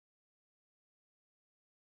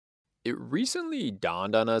It recently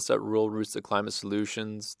dawned on us at Rural Roots to Climate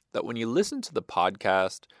Solutions that when you listen to the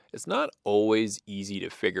podcast, it's not always easy to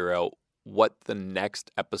figure out what the next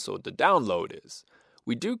episode to download is.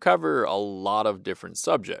 We do cover a lot of different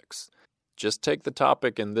subjects. Just take the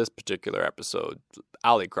topic in this particular episode,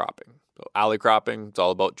 alley cropping. So alley cropping, it's all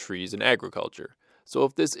about trees and agriculture. So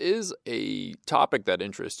if this is a topic that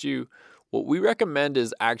interests you, what we recommend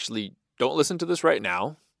is actually don't listen to this right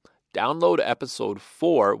now. Download episode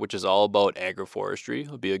 4, which is all about agroforestry.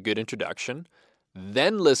 It'll be a good introduction.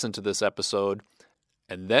 Then listen to this episode,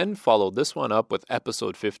 and then follow this one up with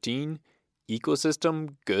episode 15,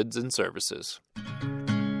 Ecosystem, Goods, and Services.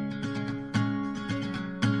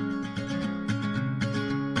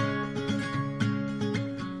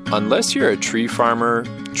 Unless you're a tree farmer,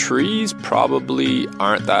 trees probably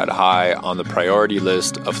aren't that high on the priority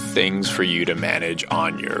list of things for you to manage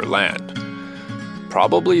on your land.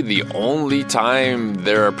 Probably the only time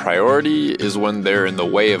they're a priority is when they're in the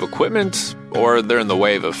way of equipment or they're in the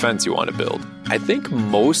way of a fence you want to build. I think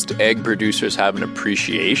most egg producers have an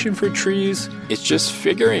appreciation for trees. It's just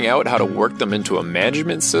figuring out how to work them into a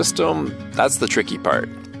management system that's the tricky part.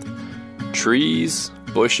 Trees,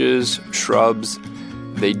 bushes, shrubs,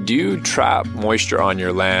 they do trap moisture on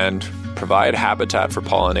your land, provide habitat for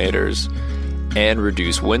pollinators, and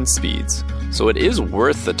reduce wind speeds. So it is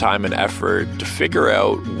worth the time and effort to figure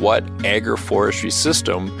out what agroforestry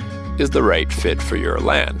system is the right fit for your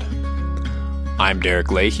land. I'm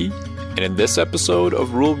Derek Leahy, and in this episode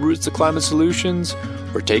of Rural Roots to Climate Solutions,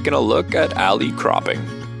 we're taking a look at alley cropping.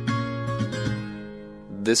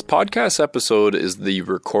 This podcast episode is the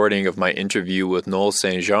recording of my interview with Noel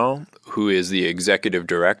St. Jean, who is the Executive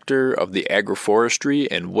Director of the Agroforestry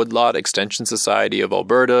and Woodlot Extension Society of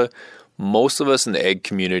Alberta. Most of us in the egg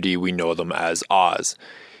community, we know them as Oz.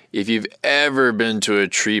 If you've ever been to a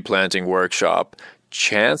tree planting workshop,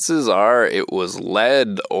 chances are it was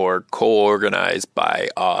led or co-organized by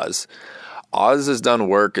Oz. Oz has done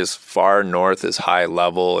work as far north as High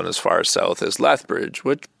Level and as far south as Lethbridge,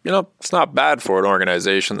 which, it's not bad for an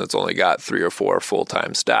organization that's only got 3 or 4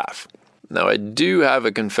 full-time staff. Now, I do have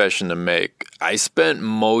a confession to make. I spent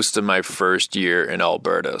most of my first year in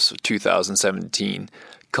Alberta, so 2017,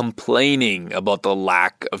 complaining about the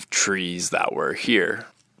lack of trees that were here.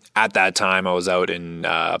 At that time, I was out in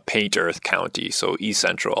Paint Earth County, so East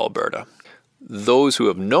Central Alberta. Those who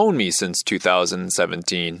have known me since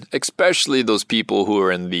 2017, especially those people who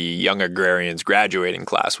were in the Young Agrarians graduating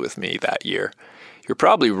class with me that year, you're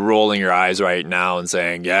probably rolling your eyes right now and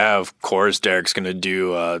saying, yeah, of course Derek's going to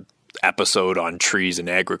do an episode on trees and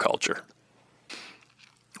agriculture.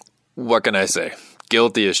 What can I say?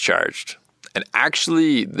 Guilty as charged. And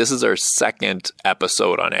actually, this is our second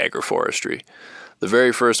episode on agroforestry. The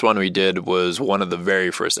very first one we did was one of the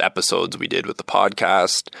very first episodes we did with the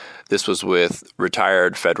podcast. This was with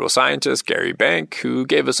retired federal scientist Gary Bank, who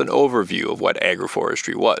gave us an overview of what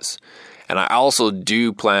agroforestry was. And I also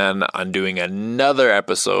do plan on doing another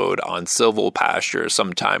episode on silvopasture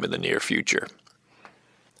sometime in the near future.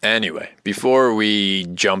 Anyway, before we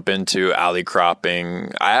jump into alley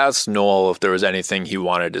cropping, I asked Noel if there was anything he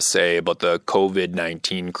wanted to say about the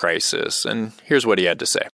COVID-19 crisis, and here's what he had to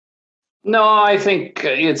say. No, I think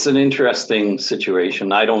it's an interesting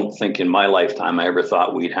situation. I don't think in my lifetime I ever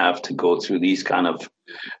thought we'd have to go through these kind of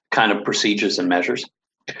procedures and measures.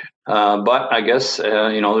 But I guess,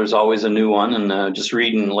 there's always a new one. And just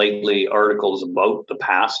reading lately articles about the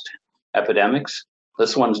past epidemics,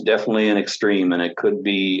 this one's definitely an extreme and it could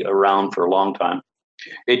be around for a long time.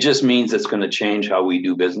 It just means it's going to change how we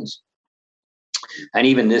do business. And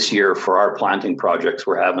even this year for our planting projects,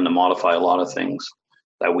 we're having to modify a lot of things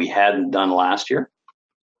that we hadn't done last year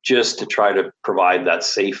just to try to provide that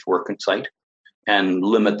safe working site and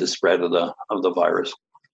limit the spread of the virus.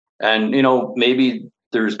 And, maybe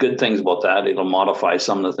there's good things about that. It'll modify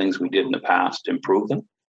some of the things we did in the past, improve them.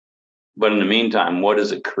 But in the meantime, what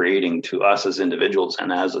is it creating to us as individuals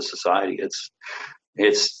and as a society?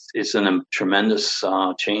 It's a tremendous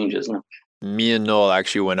change, isn't it? Me and Noel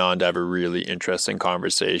actually went on to have a really interesting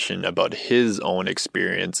conversation about his own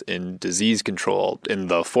experience in disease control in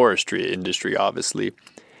the forestry industry, obviously.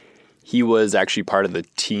 He was actually part of the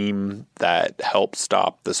team that helped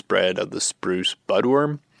stop the spread of the spruce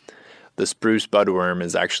budworm. The spruce budworm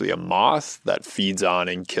is actually a moth that feeds on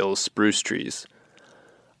and kills spruce trees.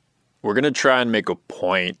 We're going to try and make a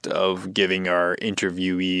point of giving our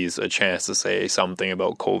interviewees a chance to say something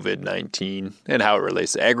about COVID-19 and how it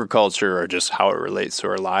relates to agriculture or just how it relates to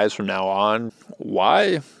our lives from now on.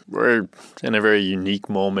 Why? We're in a very unique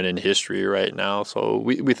moment in history right now, so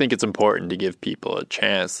we think it's important to give people a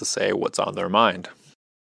chance to say what's on their mind.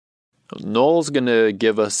 Noel's going to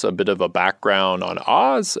give us a bit of a background on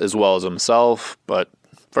Oz as well as himself, but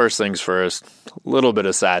first things first, a little bit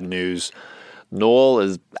of sad news. Noel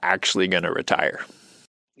is actually going to retire.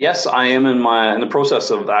 Yes, I am in the process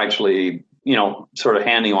of actually, sort of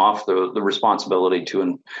handing off the responsibility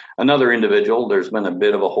to another individual. There's been a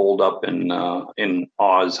bit of a holdup in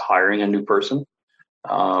Oz hiring a new person,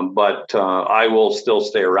 but I will still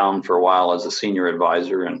stay around for a while as a senior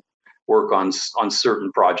advisor and work on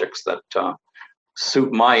certain projects that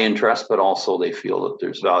suit my interest, but also they feel that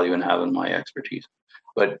there's value in having my expertise.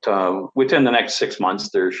 But within the next 6 months,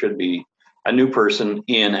 there should be a new person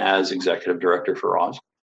in as executive director for Oz.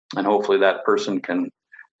 And hopefully that person can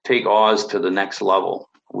take Oz to the next level,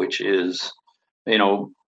 which is,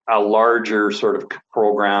 a larger sort of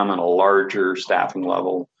program and a larger staffing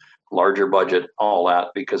level, larger budget, all that,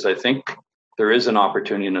 because I think there is an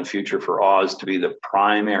opportunity in the future for Oz to be the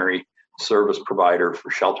primary service provider for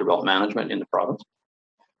shelter belt management in the province.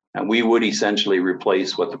 And we would essentially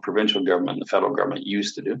replace what the provincial government and the federal government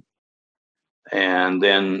used to do. And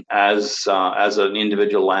then as an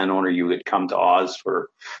individual landowner, you would come to Oz for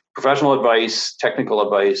professional advice, technical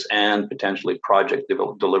advice, and potentially project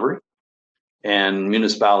delivery. And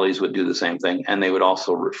municipalities would do the same thing. And they would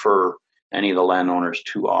also refer any of the landowners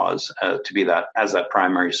to Oz to be that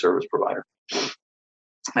primary service provider.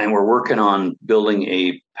 And we're working on building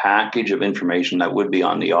a package of information that would be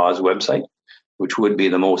on the Oz website, which would be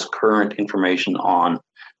the most current information on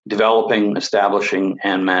developing, establishing,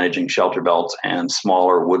 and managing shelter belts and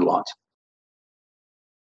smaller woodlots.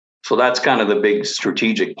 So that's kind of the big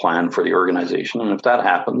strategic plan for the organization. And if that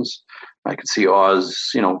happens, I could see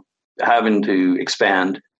Oz, having to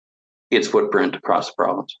expand its footprint across the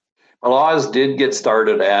province. Well, Oz did get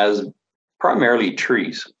started as primarily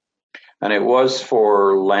trees. And it was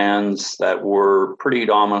for lands that were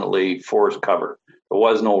predominantly forest cover. There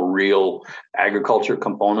was no real agriculture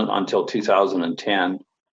component until 2010,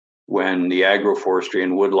 when the Agroforestry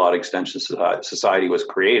and Woodlot Extension Society was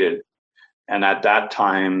created. And at that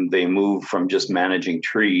time, they moved from just managing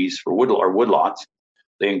trees for woodlots.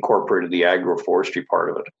 They incorporated the agroforestry part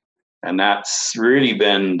of it. And that's really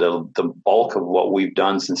been the bulk of what we've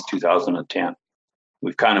done since 2010.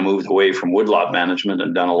 We've kind of moved away from woodlot management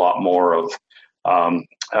and done a lot more of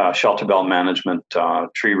shelter belt management,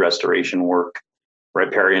 tree restoration work,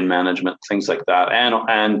 riparian management, things like that,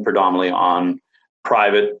 and predominantly on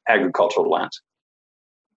private agricultural lands.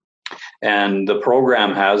 And the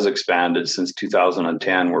program has expanded since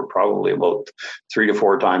 2010. We're probably about 3 to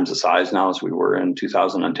 4 times the size now as we were in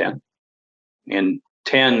 2010. In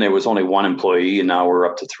 10, there was only 1 employee, and now we're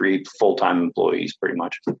up to 3 full-time employees pretty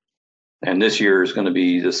much. And this year is going to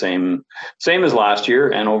be the same as last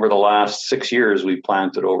year. And over the last 6 years, we've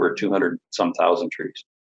planted over 200-some thousand trees.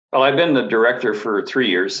 Well, I've been the director for 3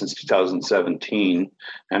 years, since 2017.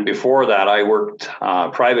 And before that, I worked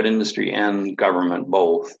private industry and government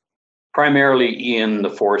both, primarily in the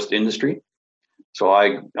forest industry. So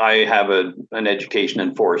I have an education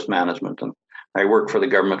in forest management, and I worked for the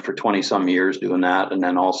government for 20-some years doing that, and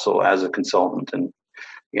then also as a consultant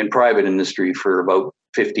in private industry for about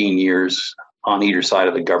 15 years on either side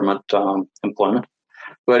of the government employment.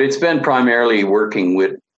 But it's been primarily working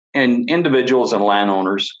with individuals and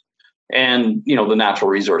landowners and, the natural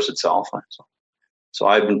resource itself. So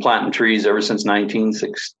I've been planting trees ever since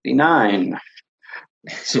 1969.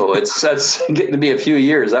 So that's getting to be a few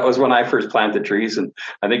years. That was when I first planted trees, and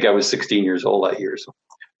I think I was 16 years old that year. So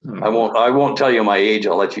I won't tell you my age.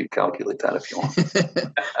 I'll let you calculate that if you want.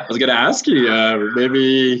 I was going to ask you,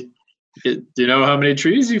 maybe, do you know how many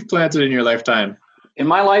trees you've planted in your lifetime? In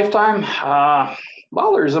my lifetime,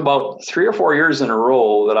 there's about 3 or 4 years in a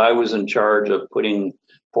row that I was in charge of putting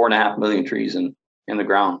 4.5 million trees in the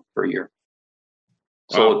ground per year.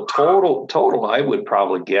 So wow. Total, I would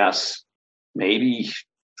probably guess maybe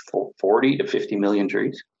 40 to 50 million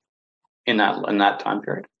trees in that time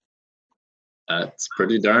period. That's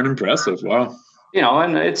pretty darn impressive. Wow.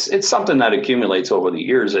 And it's something that accumulates over the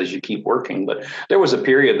years as you keep working. But there was a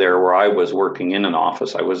period there where I was working in an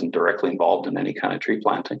office. I wasn't directly involved in any kind of tree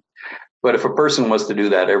planting. But if a person was to do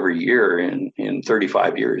that every year in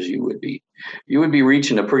 35 years, you would be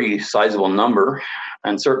reaching a pretty sizable number,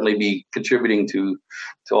 and certainly be contributing to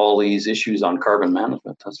all these issues on carbon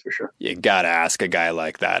management. That's for sure. You got to ask a guy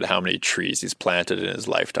like that how many trees he's planted in his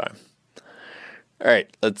lifetime. All right,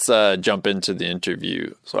 let's jump into the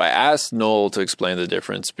interview. So I asked Noel to explain the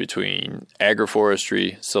difference between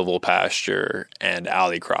agroforestry, silvopasture, and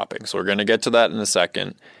alley cropping. So we're going to get to that in a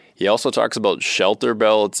second. He also talks about shelter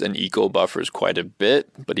belts and eco buffers quite a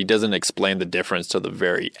bit, but he doesn't explain the difference till the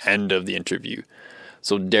very end of the interview.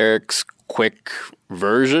 So Derek's quick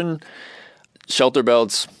version. Shelter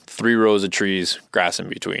belts, 3 rows of trees, grass in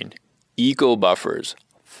between. Eco buffers,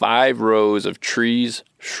 5 rows of trees,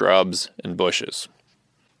 shrubs, and bushes.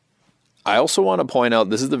 I also want to point out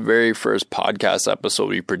this is the very first podcast episode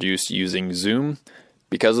we produced using Zoom.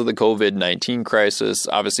 Because of the COVID-19 crisis,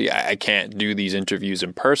 obviously I can't do these interviews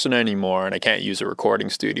in person anymore, and I can't use a recording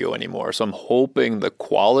studio anymore. So I'm hoping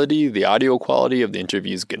the audio quality of the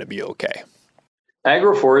interview is going to be okay.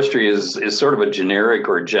 Agroforestry is sort of a generic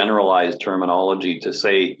or generalized terminology to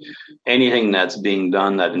say anything that's being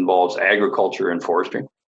done that involves agriculture and forestry.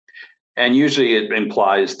 And usually it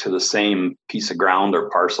implies to the same piece of ground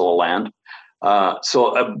or parcel of land.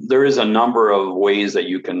 So there is a number of ways that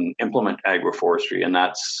you can implement agroforestry, and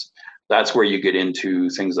that's where you get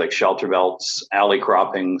into things like shelter belts, alley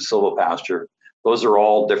cropping, silvopasture. Those are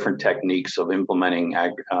all different techniques of implementing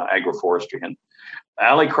agroforestry. And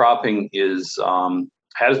alley cropping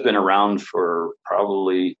has been around for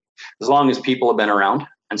probably as long as people have been around,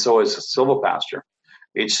 and so is silvopasture.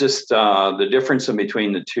 It's just the difference in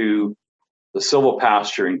between the two. The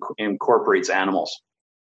silvopasture incorporates animals.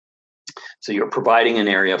 So you're providing an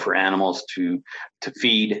area for animals to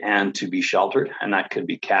feed and to be sheltered. And that could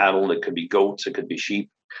be cattle, it could be goats, it could be sheep,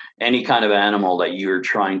 any kind of animal that you're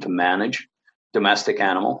trying to manage, domestic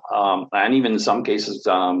animal. And even in some cases,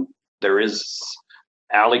 there is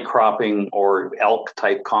alley cropping or elk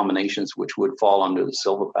type combinations, which would fall under the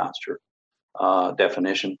silvopasture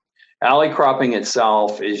definition. Alley cropping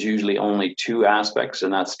itself is usually only 2 aspects,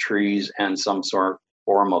 and that's trees and some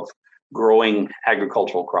form of growing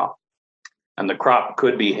agricultural crop. And the crop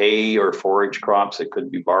could be hay or forage crops. It could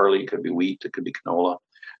be barley, it could be wheat, it could be canola.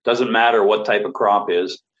 Doesn't matter what type of crop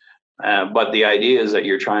is. But the idea is that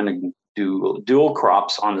you're trying to do dual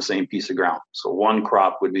crops on the same piece of ground. So one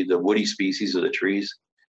crop would be the woody species of the trees.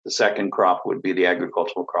 The second crop would be the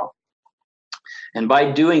agricultural crop. And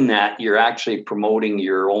by doing that, you're actually promoting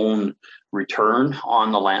your own return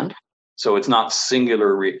on the land. So it's not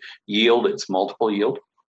singular yield, it's multiple yield.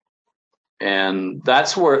 And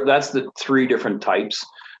that's the 3 different types.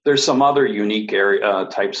 There's some other unique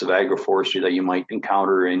types of agroforestry that you might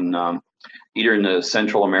encounter in either in the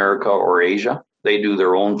Central America or Asia. They do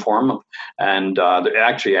their own form and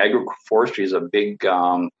actually agroforestry is a big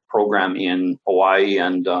program in Hawaii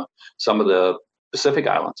and some of the Pacific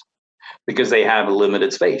Islands, because they have a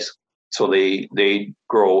limited space. So they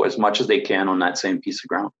grow as much as they can on that same piece of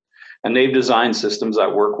ground. And they've designed systems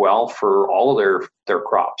that work well for all of their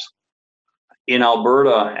crops. In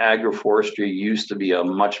Alberta, agroforestry used to be a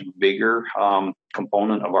much bigger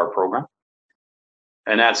component of our program.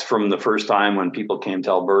 And that's from the first time when people came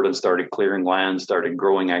to Alberta and started clearing land, started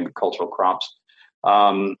growing agricultural crops.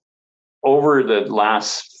 Over the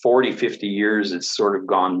last 40, 50 years, it's sort of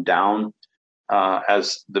gone down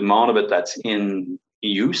as the amount of it that's in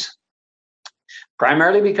use,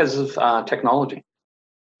 primarily because of technology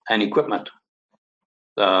and equipment.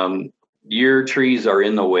 Your trees are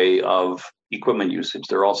in the way of equipment usage.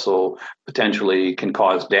 They're also potentially can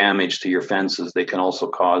cause damage to your fences. They can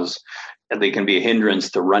also they can be a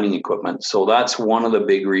hindrance to running equipment. So that's one of the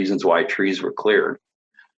big reasons why trees were cleared,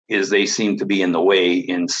 is they seem to be in the way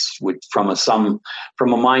from a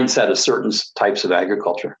mindset of certain types of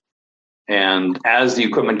agriculture. And as the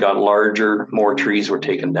equipment got larger, more trees were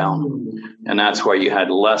taken down. And that's why you had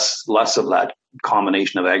less of that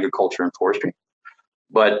combination of agriculture and forestry.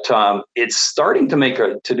 But it's starting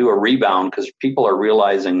to do a rebound, because people are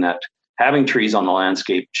realizing that having trees on the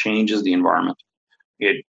landscape changes the environment.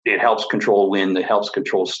 It helps control wind, it helps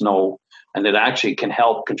control snow, and it actually can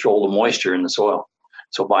help control the moisture in the soil.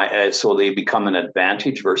 So they become an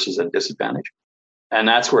advantage versus a disadvantage. And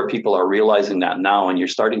that's where people are realizing that now, and you're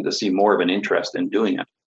starting to see more of an interest in doing it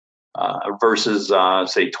versus,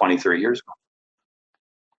 say, 20, 30 years ago.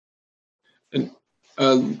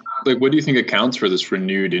 And what do you think accounts for this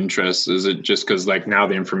renewed interest? Is it just because now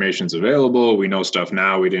the information's available, we know stuff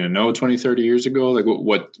now we didn't know 20, 30 years ago?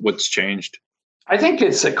 What's changed? I think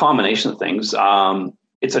it's a combination of things.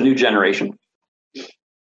 It's a new generation.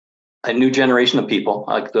 A new generation of people.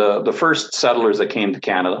 Like the first settlers that came to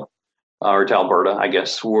Canada, or to Alberta, I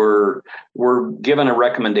guess, were given a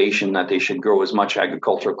recommendation that they should grow as much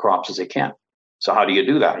agricultural crops as they can. So how do you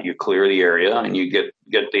do that? You clear the area and you get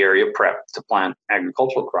the area prepped to plant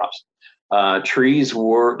agricultural crops.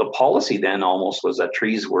 The policy then almost was that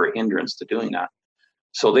trees were a hindrance to doing that.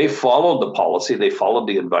 So they followed the policy, they followed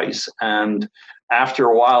the advice, and after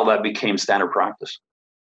a while that became standard practice.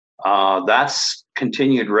 That's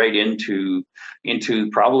continued right into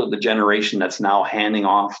probably the generation that's now handing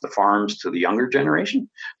off the farms to the younger generation.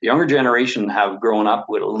 The younger generation have grown up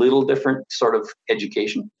with a little different sort of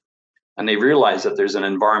education. And they realize that there's an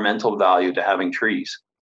environmental value to having trees.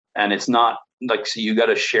 And it's not like, so you got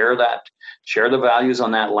to share the values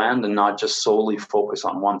on that land and not just solely focus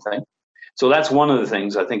on one thing. So that's one of the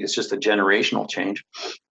things. I think it's just a generational change.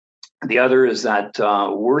 The other is that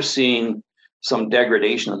we're seeing some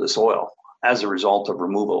degradation of the soil as a result of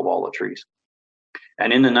removal of all the trees.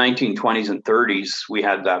 And in the 1920s and 30s, we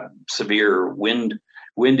had that severe wind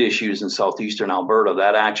issues in southeastern Alberta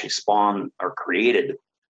that actually spawned or created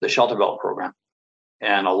the shelter belt program.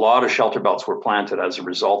 And a lot of shelter belts were planted as a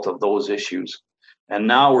result of those issues. And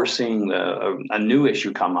now we're seeing a new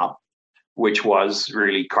issue come up, which was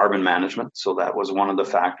really carbon management. So that was one of the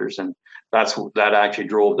factors. And that actually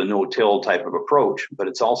drove the no-till type of approach. But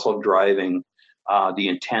it's also driving the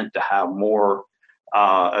intent to have more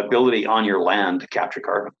ability on your land to capture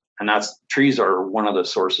carbon. And trees are one of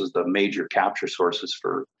the major capture sources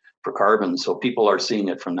for carbon. So people are seeing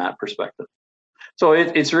it from that perspective. So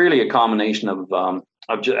it's really a combination of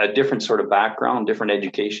a different sort of background, different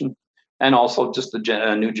education, and also just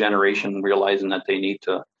a new generation realizing that they need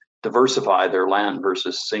to diversify their land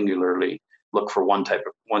versus singularly look for one type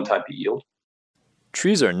of yield.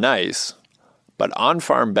 Trees are nice, but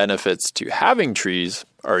on-farm benefits to having trees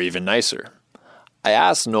are even nicer. I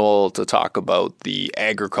asked Noel to talk about the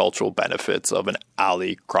agricultural benefits of an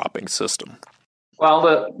alley cropping system.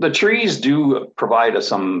 Well, the trees do provide us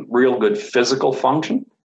some real good physical function.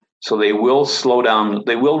 So they will slow down,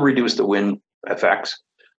 they will reduce the wind effects,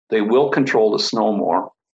 they will control the snow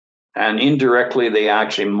more, and indirectly they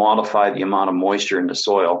actually modify the amount of moisture in the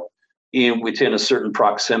soil within a certain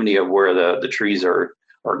proximity of where the trees are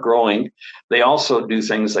growing. They also do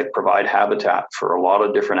things like provide habitat for a lot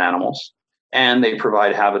of different animals, and they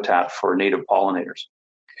provide habitat for native pollinators,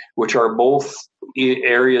 which are both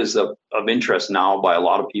areas of interest now by a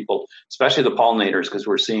lot of people, especially the pollinators, because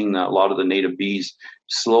we're seeing a lot of the native bees,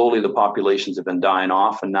 slowly the populations have been dying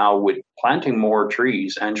off. And now with planting more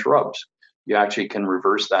trees and shrubs, you actually can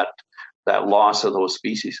reverse that loss of those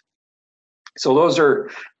species. So those are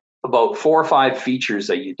about 4 or 5 features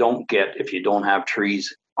that you don't get if you don't have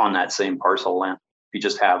trees on that same parcel of land. You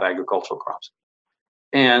just have agricultural crops.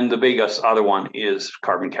 And the biggest other one is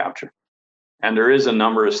carbon capture. And there is a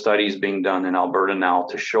number of studies being done in Alberta now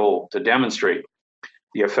to demonstrate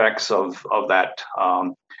the effects of that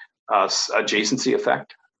adjacency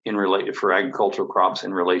effect for agricultural crops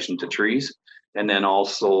in relation to trees, and then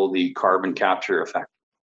also the carbon capture effect.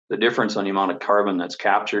 The difference on the amount of carbon that's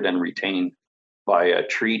captured and retained by a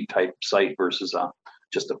tree type site versus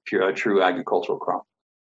just a true agricultural crop.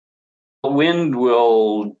 Wind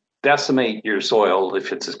will decimate your soil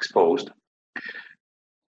if it's exposed.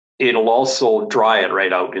 It'll also dry it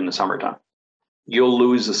right out in the summertime. You'll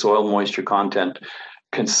lose the soil moisture content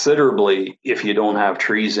considerably if you don't have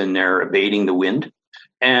trees in there abating the wind.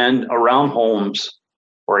 And around homes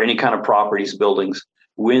or any kind of properties, buildings,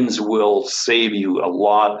 winds will save you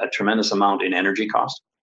a tremendous amount in energy cost.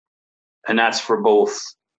 And that's for both,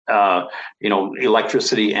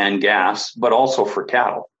 electricity and gas, but also for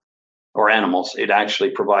cattle or animals. It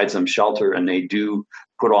actually provides them shelter, and they do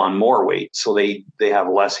put on more weight. So they have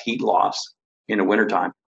less heat loss in the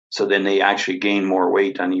wintertime. So then they actually gain more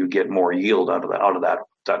weight and you get more yield out of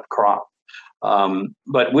that crop.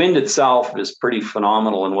 But wind itself is pretty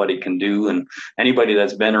phenomenal in what it can do. And anybody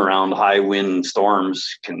that's been around high wind storms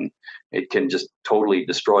can just totally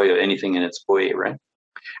destroy anything in its way, right?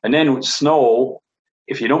 And then with snow,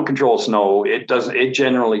 if you don't control snow, it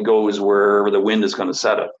generally goes wherever the wind is going to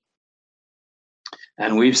set it.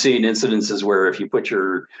 And we've seen incidences where if you put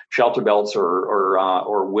your shelter belts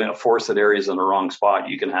or forested areas in the wrong spot,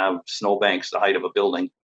 you can have snowbanks the height of a building,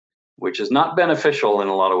 which is not beneficial in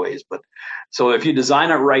a lot of ways. But so if you design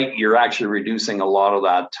it right, you're actually reducing a lot of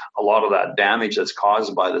that damage that's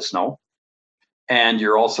caused by the snow, and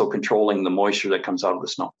you're also controlling the moisture that comes out of the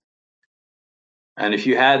snow. And if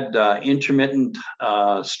you had intermittent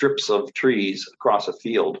strips of trees across a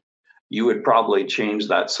field, you would probably change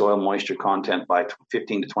that soil moisture content by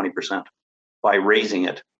 15 to 20% by raising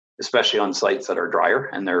it, especially on sites that are drier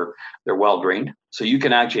and they're well drained. So you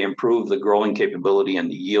can actually improve the growing capability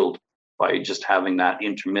and the yield by just having that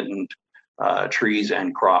intermittent trees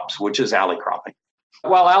and crops, which is alley cropping.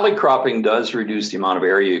 While alley cropping does reduce the amount of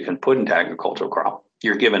area you can put into agricultural crop,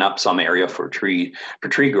 you're giving up some area for tree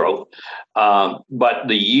growth. But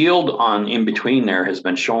the yield in between there has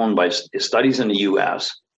been shown by studies in the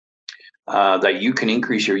US that you can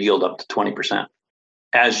increase your yield up to 20%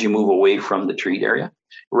 as you move away from the treed area.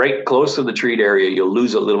 Right close to the treed area, you'll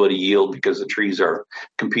lose a little bit of yield because the trees are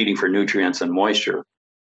competing for nutrients and moisture.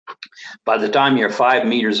 By the time you're 5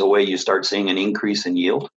 meters away, you start seeing an increase in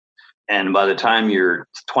yield. And by the time you're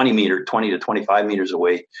 20 to 25 meters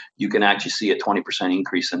away, you can actually see a 20%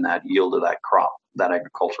 increase in that yield of that crop, that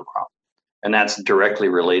agricultural crop. And that's directly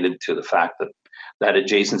related to the fact that that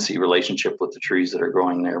adjacency relationship with the trees that are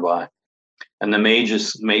growing nearby. And the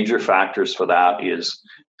major factors for that is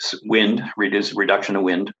wind, reduction of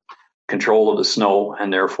wind, control of the snow,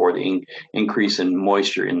 and therefore the increase in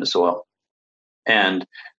moisture in the soil. And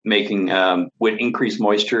making with increased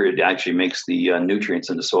moisture, it actually makes the nutrients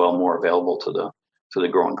in the soil more available to the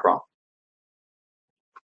growing crop.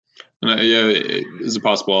 Is it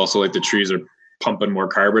possible also like the trees are pumping more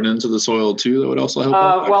carbon into the soil too? That would also help.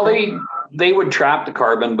 Well, they would trap the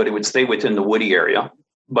carbon, but it would stay within the woody area.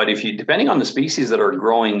 But if you, depending on the species that are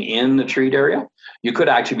growing in the treed area, you could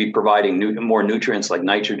actually be providing more nutrients like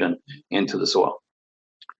nitrogen into the soil.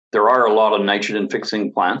 There are a lot of nitrogen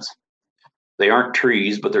fixing plants. They aren't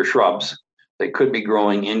trees, but they're shrubs. They could be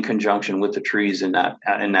growing in conjunction with the trees in that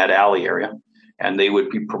alley area, and they would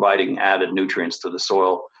be providing added nutrients to the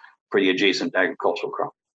soil for the adjacent agricultural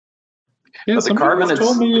crop. Yeah, but the carbon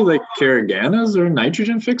told me like carraganas are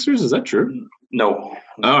nitrogen fixers. Is that true? No.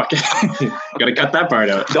 Oh, okay. Got to cut that part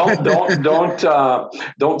out.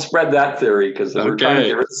 Don't spread that theory, because we're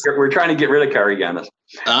trying to get rid of carraganas.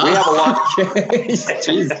 We have a lot.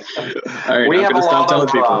 Jeez. All right, we have a lot of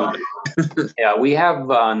people. Yeah, we have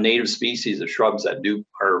native species of shrubs that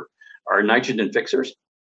are nitrogen fixers,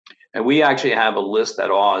 and we actually have a list at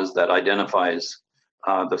Oz that identifies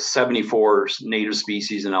the 74 native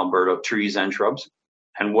species in Alberta of trees and shrubs,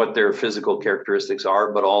 and what their physical characteristics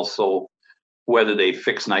are, but also whether they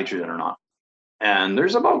fix nitrogen or not. And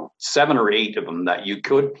there's about 7 or 8 of them that you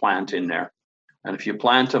could plant in there. And if you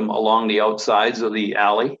plant them along the outsides of the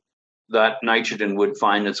alley, that nitrogen would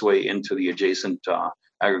find its way into the adjacent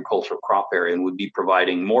agricultural crop area and would be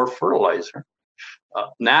providing more fertilizer,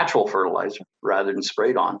 natural fertilizer, rather than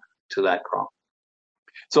sprayed on to that crop.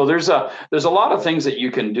 So there's a lot of things that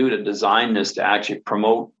you can do to design this to actually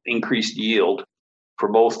promote increased yield for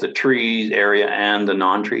both the tree area and the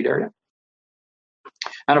non-treed area.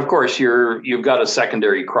 And of course, you've got a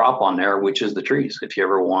secondary crop on there, which is the trees. If you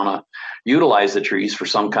ever want to utilize the trees for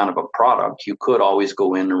some kind of a product, you could always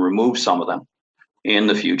go in and remove some of them in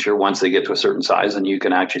the future once they get to a certain size, and you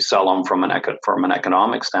can actually sell them from an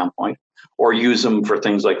economic standpoint, or use them for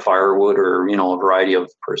things like firewood or a variety of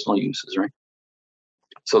personal uses, right?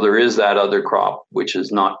 So there is that other crop which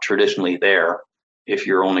is not traditionally there if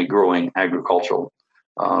you're only growing agricultural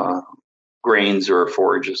grains or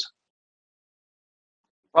forages.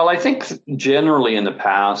 Well, I think generally in the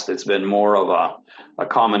past, it's been more of a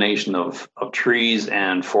combination of trees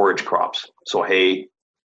and forage crops. So hay,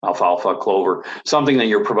 alfalfa, clover, something that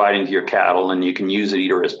you're providing to your cattle, and you can use it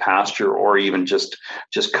either as pasture or even just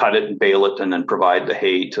cut it and bale it and then provide the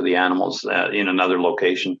hay to the animals in another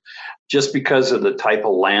location, just because of the type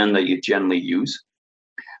of land that you generally use.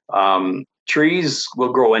 Trees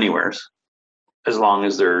will grow anywhere as long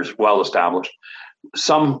as they're well established.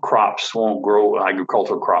 Some crops won't grow,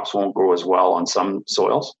 agricultural crops won't grow as well on some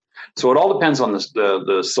soils. So it all depends on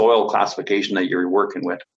the soil classification that you're working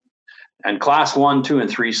with. And class 1, 2, and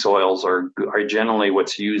 3 soils are generally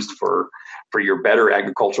what's used for your better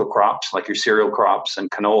agricultural crops, like your cereal crops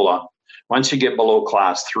and canola. Once you get below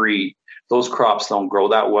class 3, those crops don't grow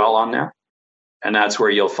that well on there. And that's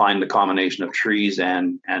where you'll find the combination of trees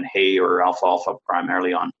and hay or alfalfa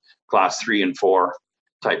primarily on class 3 and 4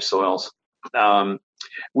 type soils.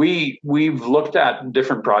 We've looked at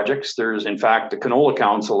different projects. There's, in fact, the Canola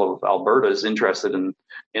Council of Alberta is interested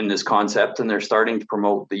in this concept, and they're starting to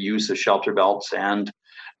promote the use of shelter belts and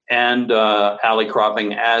alley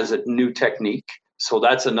cropping as a new technique. So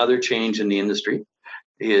that's another change in the industry,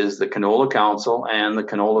 is the Canola Council and the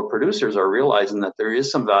canola producers are realizing that there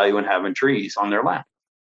is some value in having trees on their land.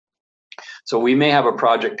 So we may have a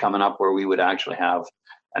project coming up where we would actually have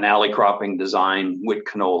an alley cropping design with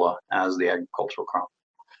canola as the agricultural crop.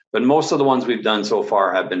 But most of the ones we've done so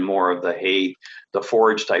far have been more of the hay, the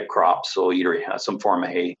forage type crops. So either some form of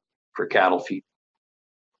hay for cattle feed.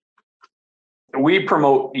 We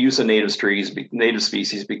promote use of native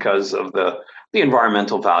species because of the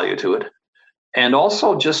environmental value to it. And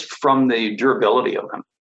also just from the durability of them.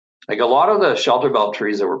 Like a lot of the shelter belt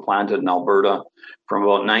trees that were planted in Alberta from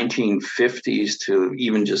about 1950s to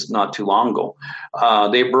even just not too long ago,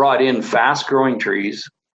 they brought in fast growing trees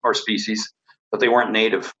or species, but they weren't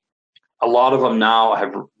native. A lot of them now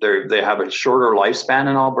they have a shorter lifespan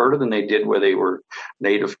in Alberta than they did where they were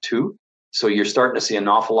native to. So you're starting to see an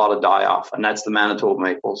awful lot of die off, and that's the Manitoba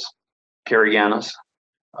maples, carraganas,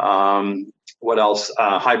 what else?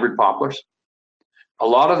 Hybrid poplars. A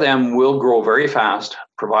lot of them will grow very fast,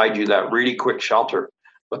 provide you that really quick shelter,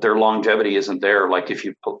 but their longevity isn't there. Like if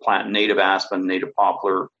you plant native aspen, native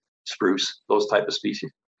poplar, spruce, those type of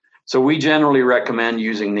species. So we generally recommend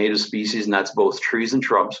using native species, and that's both trees and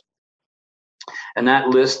shrubs. And that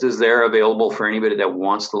list is there available for anybody that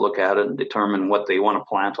wants to look at it and determine what they want to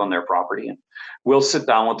plant on their property. And we'll sit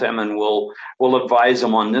down with them and we'll advise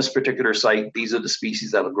them on this particular site. These are the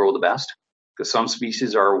species that will grow the best, because some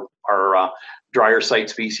species are drier site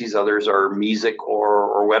species, others are mesic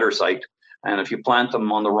or wetter site. And if you plant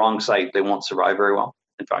them on the wrong site, they won't survive very well.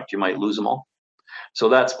 In fact, you might lose them all. So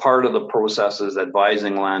that's part of the process, is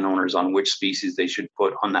advising landowners on which species they should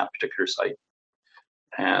put on that particular site.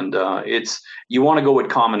 And you want to go with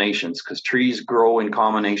combinations, because trees grow in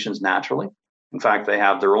combinations naturally. In fact, they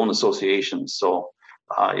have their own associations. So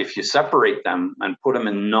if you separate them and put them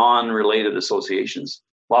in non-related associations,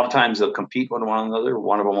 a lot of times they'll compete with one another.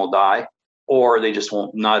 One of them will die, or they just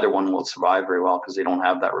won't. Neither one will survive very well because they don't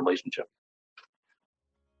have that relationship.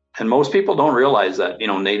 And most people don't realize that,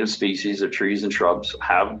 native species of trees and shrubs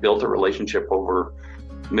have built a relationship over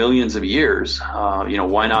millions of years.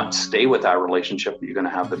 Why not stay with that relationship? You're going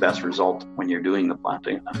to have the best result when you're doing the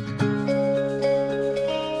planting.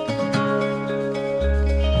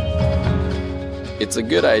 It's a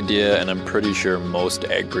good idea, and I'm pretty sure most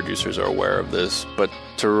ag producers are aware of this, but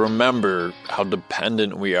to remember how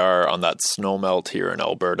dependent we are on that snowmelt here in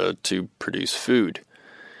Alberta to produce food.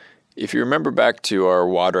 If you remember back to our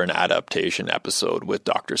water and adaptation episode with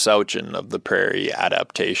Dr. Sauchin of the Prairie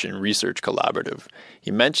Adaptation Research Collaborative, he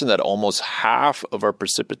mentioned that almost half of our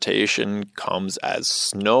precipitation comes as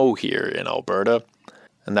snow here in Alberta.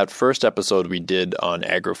 And that first episode we did on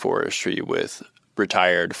agroforestry with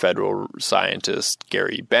retired federal scientist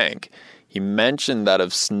Gary Bank, he mentioned that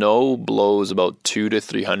if snow blows about 200 to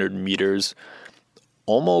 300 meters,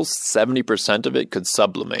 almost 70% of it could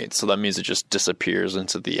sublimate. So that means it just disappears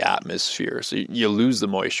into the atmosphere. So you lose the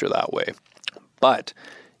moisture that way. But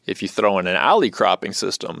if you throw in an alley cropping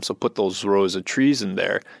system, so put those rows of trees in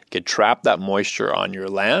there, you could trap that moisture on your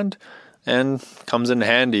land and comes in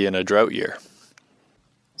handy in a drought year.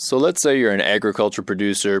 So let's say you're an agriculture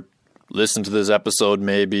producer, listen to this episode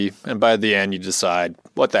maybe, and by the end you decide,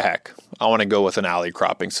 what the heck, I want to go with an alley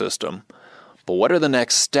cropping system. But what are the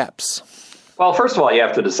next steps? Well, first of all, you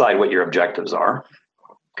have to decide what your objectives are.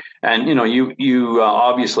 And, you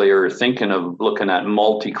obviously are thinking of looking at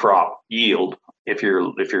multi-crop yield if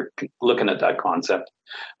you're looking at that concept.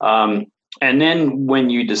 And then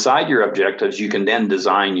when you decide your objectives, you can then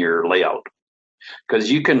design your layout,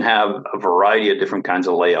 because you can have a variety of different kinds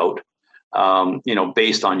of layout,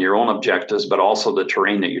 based on your own objectives, but also the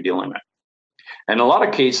terrain that you're dealing with. And in a lot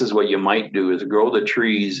of cases, what you might do is grow the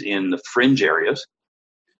trees in the fringe areas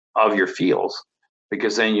of your fields,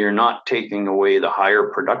 because then you're not taking away the higher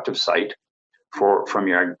productive site from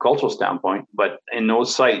your agricultural standpoint. But in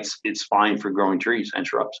those sites, it's fine for growing trees and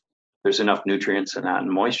shrubs. There's enough nutrients in that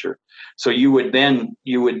and moisture. So you would then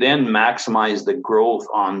maximize the growth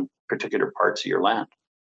on particular parts of your land.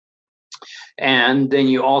 And then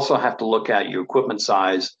you also have to look at your equipment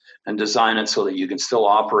size and design it so that you can still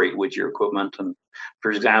operate with your equipment. And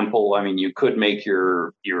for example, you could make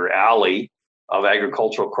your alley of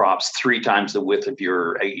agricultural crops 3 times the width of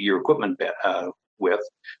your equipment width.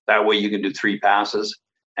 That way you can do 3 passes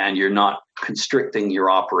and you're not constricting your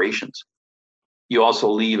operations. You also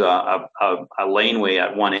leave a laneway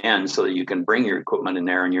at one end so that you can bring your equipment in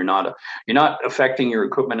there, and you're not affecting your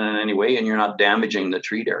equipment in any way, and you're not damaging the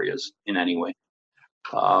treat areas in any way.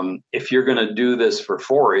 If you're going to do this for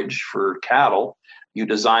forage for cattle, you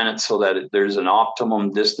design it so that there's an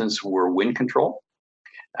optimum distance for wind control.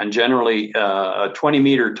 And generally, a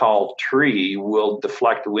 20-meter tall tree will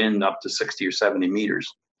deflect wind up to 60 or 70 meters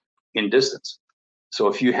in distance. So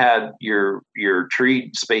if you had your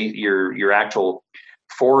tree space, your actual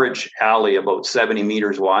forage alley about 70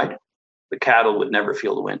 meters wide, the cattle would never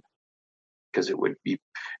feel the wind, because it would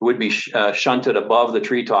be shunted above the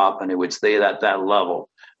treetop, and it would stay at that level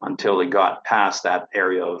until it got past that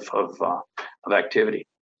area of activity.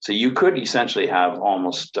 So you could essentially have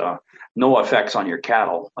almost no effects on your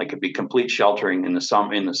cattle. Like it'd be complete sheltering in the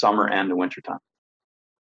summer and the wintertime.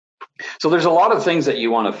 So there's a lot of things that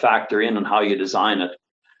you want to factor in on how you design it.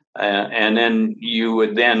 And then you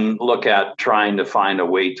would then look at trying to find a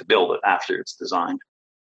way to build it after it's designed.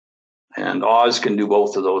 And Oz can do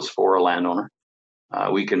both of those for a landowner.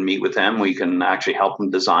 We can meet with them. We can actually help them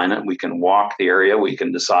design it. We can walk the area. We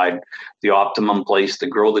can decide the optimum place to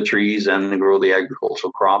grow the trees and to grow the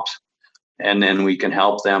agricultural crops. And then we can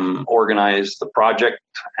help them organize the project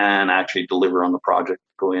and actually deliver on the project,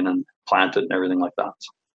 go in and plant it and everything like that.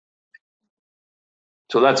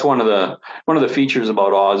 So that's one of the features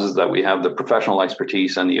about Oz, is that we have the professional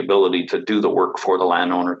expertise and the ability to do the work for the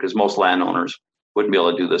landowner, because most landowners wouldn't be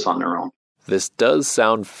able to do this on their own. This does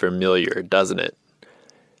sound familiar, doesn't it?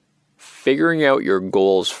 Figuring out your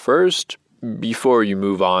goals first before you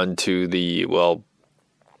move on to the, well,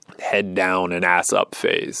 head down and ass up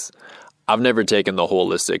phase. I've never taken the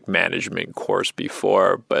holistic management course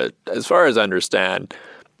before, but as far as I understand,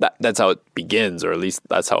 that's how it begins, or at least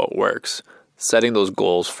that's how it works. Setting those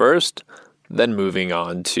goals first, then moving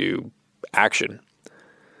on to action.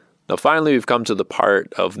 Now, finally, we've come to the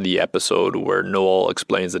part of the episode where Noel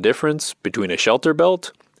explains the difference between a shelter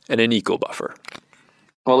belt and an eco buffer.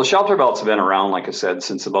 Well, the shelter belts have been around, like I said,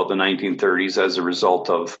 since about the 1930s as a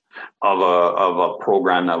result of a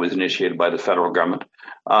program that was initiated by the federal government.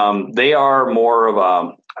 They are more of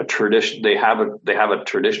a tradition. They have a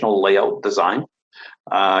traditional layout design.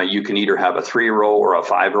 You can either have a 3-row or a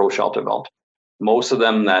 5-row shelter belt. Most of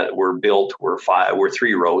them that were built were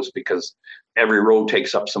 3 rows, because every row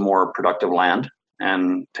takes up some more productive land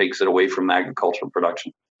and takes it away from agricultural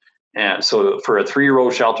production. And so for a 3-row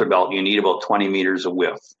shelter belt, you need about 20 meters of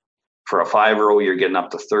width. For a 5-row, you're getting up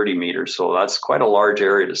to 30 meters. So that's quite a large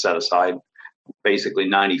area to set aside, basically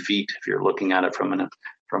 90 feet if you're looking at it from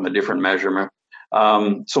a different measurement.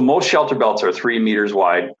 So most shelter belts are 3 meters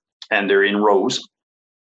wide, and they're in rows.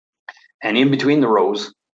 And in between the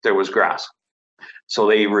rows, there was grass. So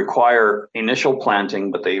they require initial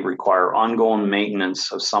planting, but they require ongoing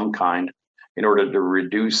maintenance of some kind in order to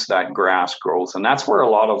reduce that grass growth. And that's where a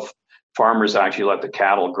lot of farmers actually let the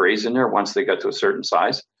cattle graze in there once they get to a certain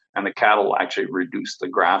size, and the cattle actually reduce the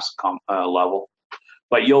grass level.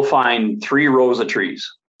 But you'll find 3 rows of trees.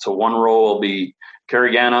 So 1 row will be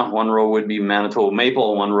Carigana, 1 row would be Manitoba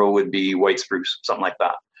maple, 1 row would be white spruce, something like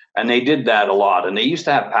that. And they did that a lot. And they used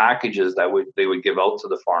to have packages that they would give out to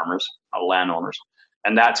the farmers, landowners.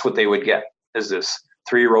 And that's what they would get, is this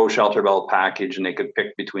 3-row shelter belt package. And they could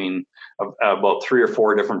pick between about 3 or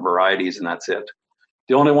 4 different varieties, and that's it.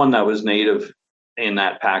 The only one that was native in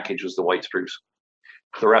that package was the white spruce.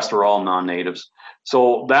 The rest were all non-natives.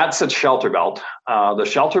 So that's a shelter belt. The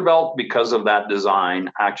shelter belt, because of that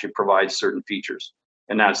design, actually provides certain features.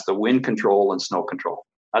 And that's the wind control and snow control.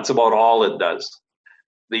 That's about all it does.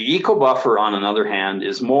 The eco buffer, on the other hand,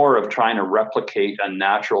 is more of trying to replicate a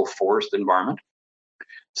natural forest environment.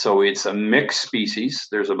 So it's a mixed species.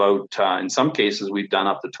 There's about, in some cases, we've done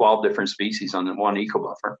up to 12 different species on one eco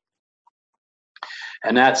buffer.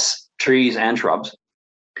 And that's trees and shrubs.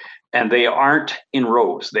 And they aren't in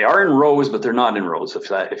rows. They are in rows, but they're not in rows,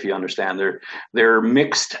 if you understand. They're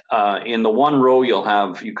mixed. In the 1 row,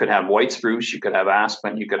 you could have white spruce, you could have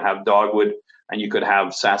aspen, you could have dogwood, and you could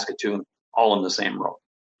have Saskatoon, all in the same row.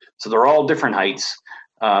 So they're all different heights.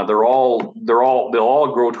 They'll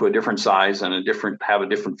all grow to a different size and have a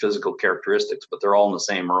different physical characteristics, but they're all in the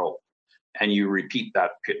same row. And you repeat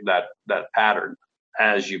that pattern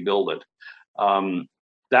as you build it.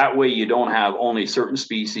 That way you don't have only certain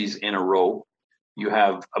species in a row. You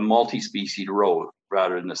have a multi-species row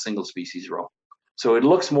rather than a single species row. So it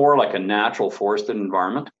looks more like a natural forested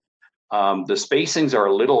environment. The spacings are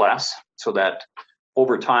a little less, so that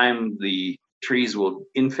over time the trees will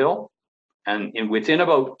infill. And within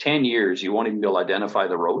about 10 years, you won't even be able to identify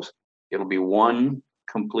the rows. It'll be one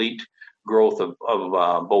complete growth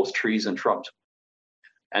of both trees and shrubs.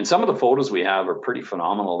 And some of the photos we have are pretty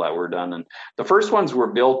phenomenal that were done. And the first ones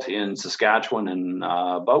were built in Saskatchewan in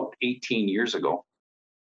about 18 years ago.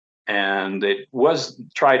 And it was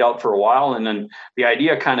tried out for a while, and then the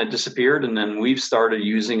idea kind of disappeared. And then we've started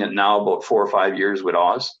using it now about 4 or 5 years with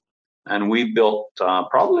Oz. And we've built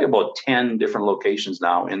probably about 10 different locations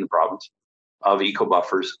now in the province of eco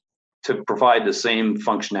buffers to provide the same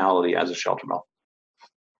functionality as a shelter belt.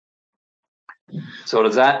 So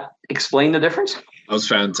does that explain the difference? That was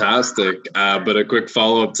fantastic. But a quick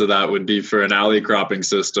follow-up to that would be, for an alley cropping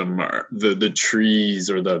system, the trees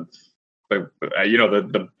or the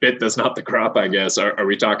bit that's not the crop, I guess, are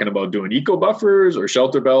we talking about doing eco buffers or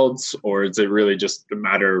shelter belts, or is it really just a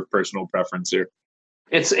matter of personal preference here?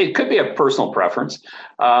 It could be a personal preference.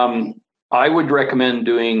 I would recommend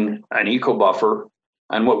doing an eco buffer,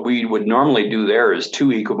 and what we would normally do there is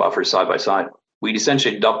 2 eco buffers side by side. We'd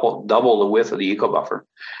essentially double the width of the eco buffer,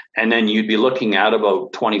 and then you'd be looking at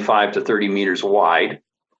about 25 to 30 meters wide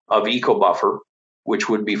of eco buffer, which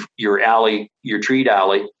would be your alley, your treed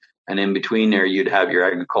alley, and in between there you'd have your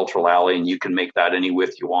agricultural alley, and you can make that any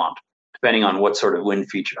width you want, depending on what sort of wind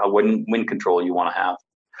wind control you want to have.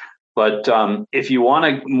 But if you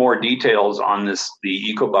want more details on the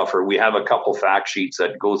eco buffer, we have a couple fact sheets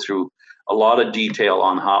that go through a lot of detail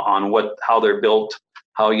on how they're built,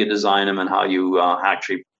 how you design them and how you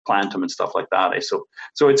actually plant them and stuff like that. So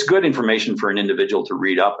it's good information for an individual to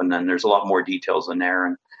read up, and then there's a lot more details in there,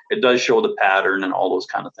 and it does show the pattern and all those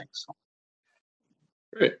kind of things. So.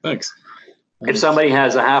 Great, thanks. If somebody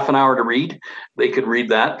has a half an hour to read, they could read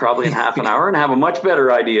that probably in half an hour and have a much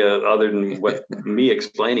better idea other than what me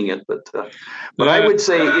explaining it. But I would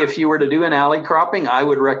say if you were to do an alley cropping, I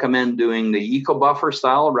would recommend doing the eco buffer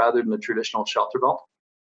style rather than the traditional shelter belt,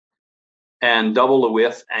 and double the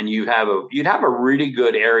width, and you'd have a really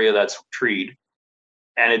good area that's treed.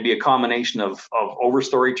 And it'd be a combination of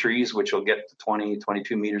overstory trees, which will get to 20,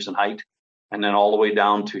 22 meters in height, and then all the way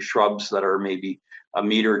down to shrubs that are maybe a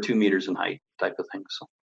meter or 2 meters in height type of thing. So,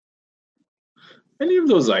 any of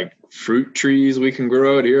those like fruit trees we can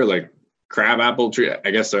grow out here, like crabapple tree?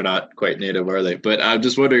 I guess they're not quite native, are they? But I'm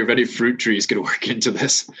just wondering if any fruit trees could work into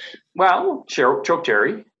this. Well,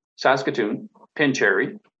 chokecherry, Saskatoon, pin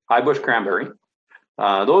cherry, high bush cranberry.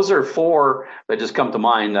 Those are 4 that just come to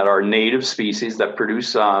mind that are native species that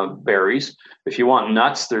produce berries. If you want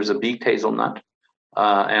nuts, there's a beaked hazelnut.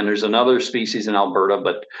 And there's another species in Alberta,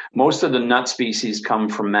 but most of the nut species come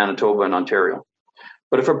from Manitoba and Ontario.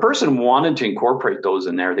 But if a person wanted to incorporate those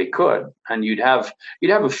in there, they could, and you'd have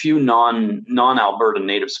a few non-Alberta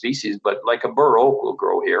native species, but like a bur oak will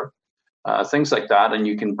grow here, things like that, and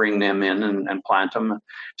you can bring them in and plant them.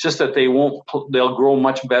 It's just that they'll grow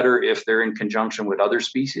much better if they're in conjunction with other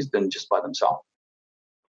species than just by themselves.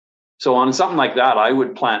 So on something like that, I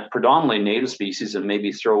would plant predominantly native species and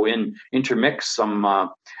maybe intermix some of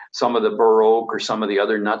the bur oak or some of the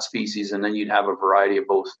other nut species, and then you'd have a variety of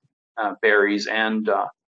both berries and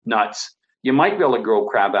nuts. You might be able to grow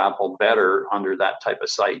crabapple better under that type of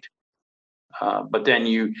site, but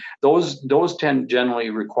then those tend generally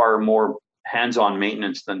require more hands-on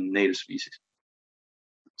maintenance than native species.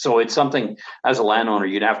 So it's something as a landowner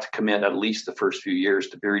you'd have to commit at least the first few years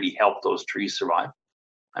to really help those trees survive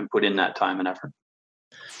and put in that time and effort.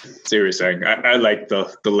 Seriously, I like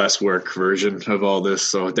the less work version of all this.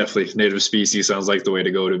 So definitely native species sounds like the way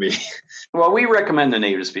to go to me. Well, we recommend the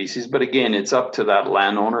native species, but again, it's up to that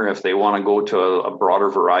landowner. If they want to go to a broader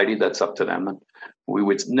variety, that's up to them. And we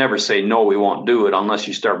would never say, no, we won't do it unless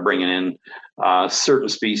you start bringing in certain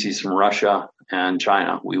species from Russia and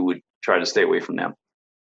China. We would try to stay away from them.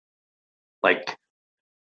 Like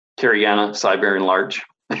Carigana, Siberian larch.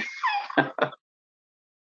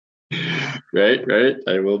 Right.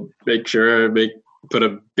 I will make sure put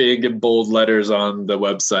a big and bold letters on the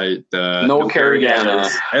website. No Carigana.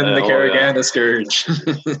 And the Carigana scourge.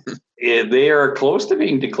 They are close to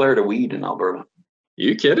being declared a weed in Alberta.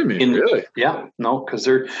 You kidding me? Really? Yeah, no, because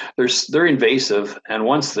they're invasive, and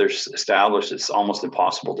once they're established, it's almost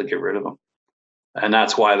impossible to get rid of them, and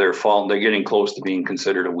that's why they're getting close to being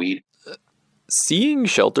considered a weed. Seeing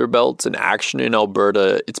shelter belts in action in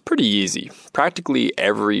Alberta, it's pretty easy. Practically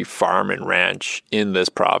every farm and ranch in this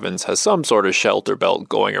province has some sort of shelter belt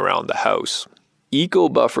going around the house. Eco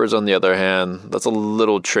buffers, on the other hand, that's a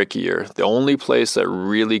little trickier. The only place that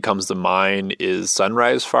really comes to mind is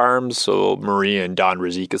Sunrise Farms, so Marie and Don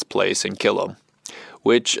Ruzicka's place in Killam.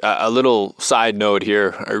 Which, a little side note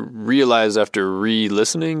here, I realized after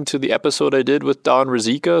re-listening to the episode I did with Don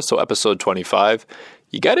Ruzicka, so episode 25,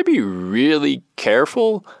 you got to be really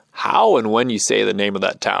careful how and when you say the name of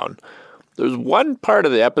that town. There's one part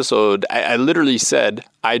of the episode I literally said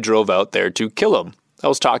I drove out there to Killam. I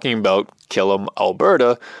was talking about Killam,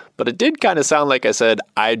 Alberta, but it did kind of sound like I said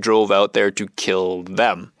I drove out there to kill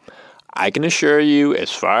them. I can assure you,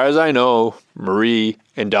 as far as I know, Marie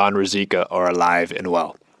and Don Ruzicka are alive and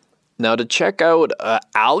well. Now, to check out an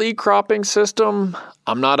alley cropping system,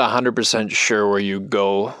 I'm not 100% sure where you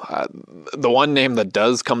go. The one name that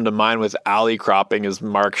does come to mind with alley cropping is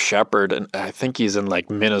Mark Shepard, and I think he's in like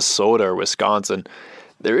Minnesota or Wisconsin.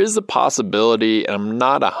 There is a possibility, and I'm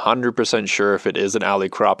not 100% sure if it is an alley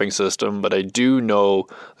cropping system, but I do know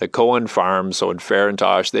that Cohen Farms, so in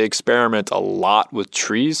Farintosh, they experiment a lot with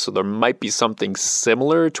trees, so there might be something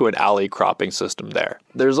similar to an alley cropping system there.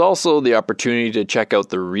 There's also the opportunity to check out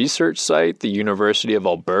the research site the University of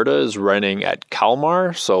Alberta is running at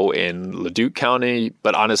Kalmar, so in Leduc County,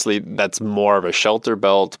 but honestly, that's more of a shelter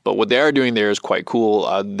belt. But what they are doing there is quite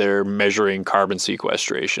cool. They're measuring carbon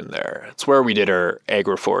sequestration there. It's where we did our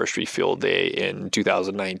agroforestry field day in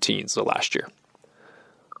 2019, so last year.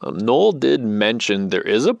 Noel did mention there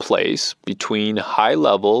is a place between High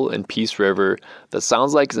Level and Peace River that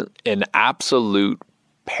sounds like an absolute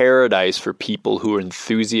paradise for people who are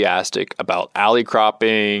enthusiastic about alley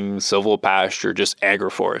cropping, silvopasture, just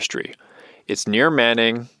agroforestry. It's near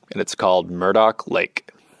Manning, and it's called Murdoch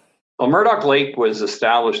Lake. Well, Murdoch Lake was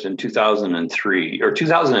established in 2003, or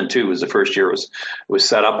 2002 was the first year it was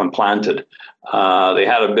set up and planted. They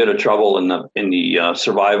had a bit of trouble in the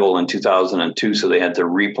survival in 2002, so they had to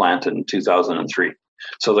replant it in 2003.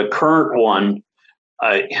 So the current one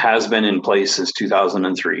has been in place since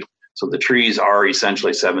 2003. So the trees are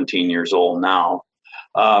essentially 17 years old now.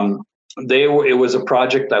 It was a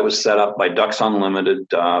project that was set up by Ducks Unlimited,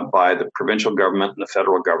 by the provincial government and the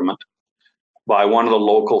federal government, by one of the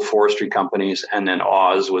local forestry companies, and then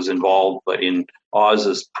Oz was involved, but in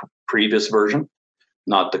Oz's previous version,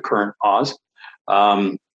 not the current Oz.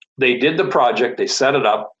 They did the project, they set it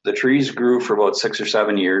up, the trees grew for about 6 or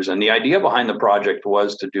 7 years, and the idea behind the project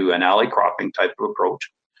was to do an alley cropping type of approach.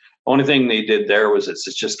 Only thing they did there was it's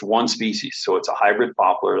just one species, so it's a hybrid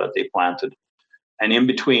poplar that they planted. And in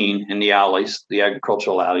between, in the alleys, the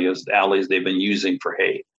agricultural alleys, they've been using for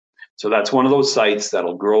hay. So that's one of those sites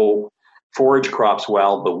that'll grow forage crops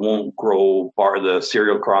well, but won't grow the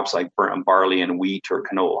cereal crops like barley and wheat or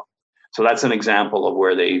canola. So that's an example of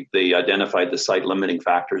where they identified the site limiting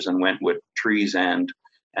factors and went with trees and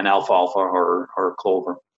alfalfa or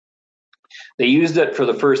clover. They used it for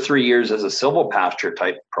the first 3 years as a silvopasture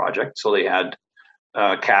type project. So they had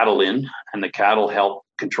cattle in, and the cattle helped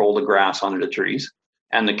control the grass under the trees,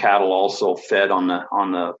 and the cattle also fed on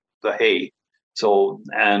the hay. So,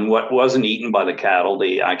 and what wasn't eaten by the cattle,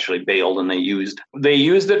 they actually baled and they used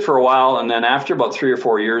it for a while. And then after about 3 or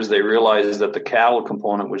 4 years, they realized that the cattle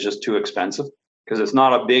component was just too expensive because it's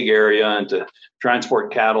not a big area, and to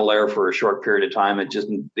transport cattle there for a short period of time,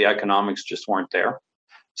 the economics just weren't there.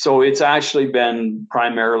 So it's actually been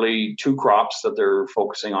primarily 2 crops that they're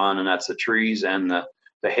focusing on, and that's the trees and the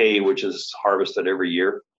hay, which is harvested every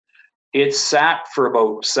year. It sat for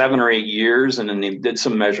about 7 or 8 years, and then they did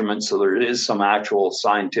some measurements. So there is some actual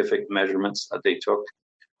scientific measurements that they took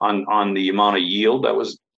on the amount of yield that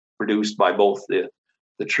was produced by both the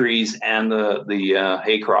trees and the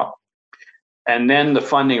hay crop. And then the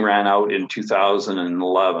funding ran out in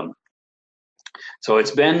 2011. So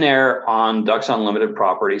it's been there on Ducks Unlimited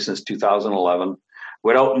property since 2011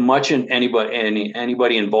 without much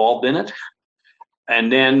anybody involved in it.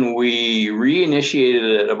 And then we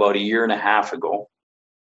reinitiated it about 1.5 years ago.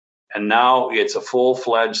 And now it's a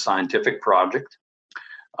full-fledged scientific project.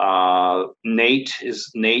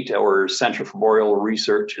 NATE, or Centre for Boreal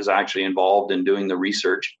Research, is actually involved in doing the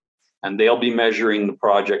research. And they'll be measuring the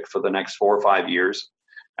project for the next 4 or 5 years.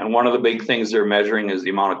 And one of the big things they're measuring is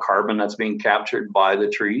the amount of carbon that's being captured by the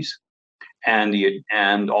trees,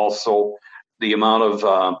 and also the amount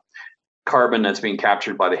of carbon that's being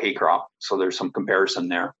captured by the hay crop. So there's some comparison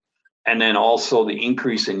there. And then also the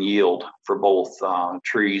increase in yield for both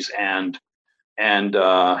trees and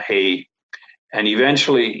hay. And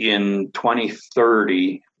eventually in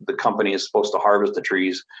 2030, the company is supposed to harvest the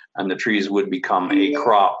trees, and the trees would become a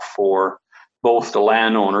crop for both the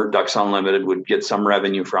landowner, Ducks Unlimited, would get some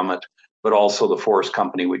revenue from it, but also the forest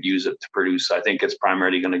company would use it to produce. I think it's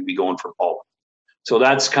primarily going to be going for pulp. So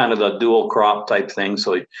that's kind of the dual crop type thing.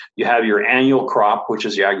 So you have your annual crop, which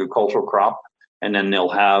is the agricultural crop, and then they'll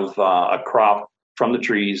have a crop from the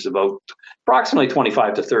trees about approximately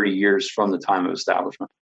 25 to 30 years from the time of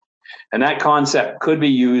establishment. And that concept could be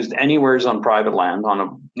used anywhere on private land.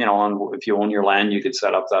 If you own your land, you could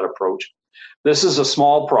set up that approach. This is a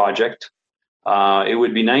small project. It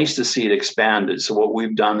would be nice to see it expanded. So what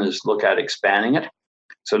we've done is look at expanding it.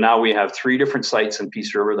 So now we have 3 different sites in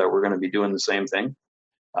Peace River that we're going to be doing the same thing.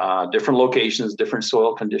 Different locations, different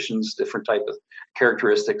soil conditions, different type of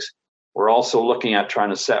characteristics. We're also looking at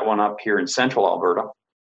trying to set one up here in central Alberta,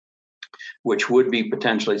 which would be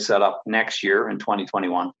potentially set up next year in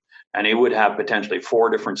 2021. And it would have potentially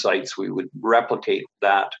 4 different sites. We would replicate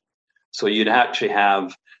that. So you'd actually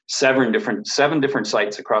have 7 different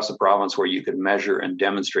sites across the province where you could measure and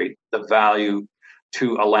demonstrate the value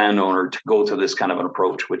to a landowner to go to this kind of an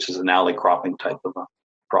approach, which is an alley cropping type of a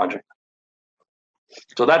project.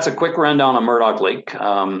 So that's a quick rundown on Murdoch Lake.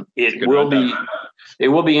 It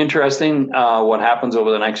will be interesting what happens over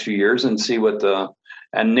the next few years, and see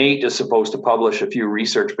and NATE is supposed to publish a few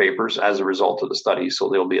research papers as a result of the study. So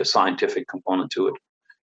there'll be a scientific component to it.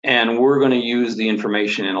 And we're going to use the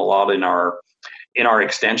information in our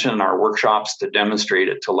extension and our workshops to demonstrate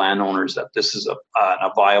it to landowners that this is a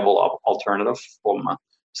viable alternative from a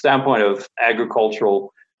standpoint of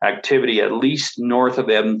agricultural activity, at least north of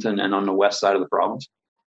Edmonton and on the west side of the province.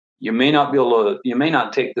 You may not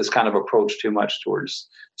take this kind of approach too much towards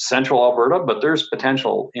central Alberta, but there's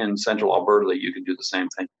potential in central Alberta that you could do the same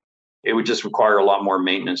thing. It would just require a lot more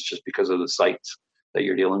maintenance just because of the sites that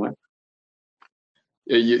you're dealing with.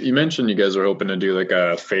 You mentioned you guys are hoping to do like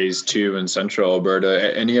a phase 2 in central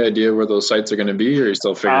Alberta. Any idea where those sites are going to be, or are you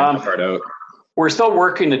still figuring that part out? We're still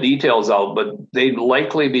working the details out, but they'd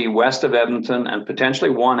likely be west of Edmonton and potentially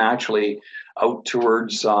one actually out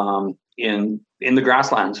towards in the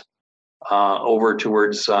grasslands over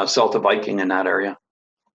towards south of Viking in that area.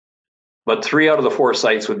 But 3 out of the 4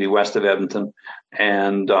 sites would be west of Edmonton.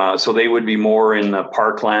 And so they would be more in the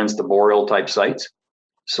parklands, the boreal type sites.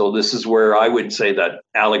 So this is where I would say that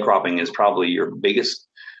alley cropping is probably your biggest,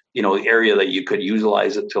 area that you could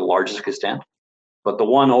utilize it to the largest extent. But the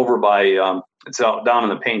one over by, it's out down in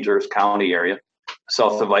the Painters County area,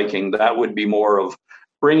 south of Viking, that would be more of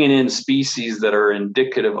bringing in species that are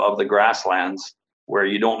indicative of the grasslands where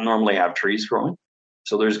you don't normally have trees growing.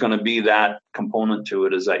 So there's going to be that component to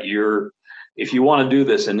it, is that if you want to do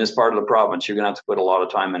this in this part of the province, you're going to have to put a lot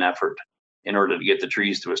of time and effort in order to get the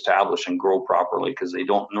trees to establish and grow properly, because they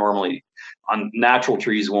don't normally, natural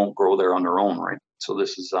trees won't grow there on their own, right? So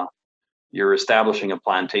this is, you're establishing a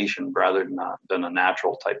plantation rather than a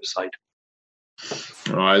natural type of site.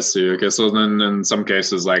 Oh, I see. Okay, so then in some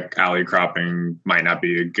cases, like alley cropping might not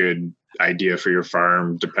be a good idea for your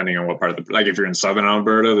farm, depending on what part of if you're in southern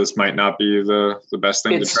Alberta, this might not be the best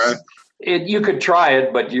thing to try. You could try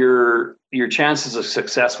it, but your chances of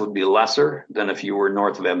success would be lesser than if you were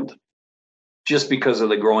north of Edmonton, just because of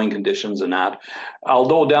the growing conditions and that.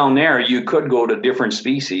 Although down there, you could go to different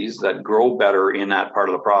species that grow better in that part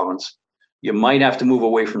of the province. You might have to move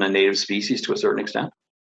away from the native species to a certain extent,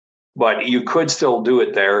 but you could still do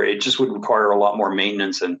it there. It just would require a lot more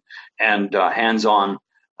maintenance and hands-on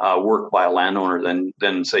work by a landowner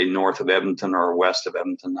than say north of Edmonton or west of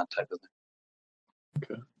Edmonton, that type of thing.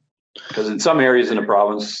 Okay. Because in some areas in the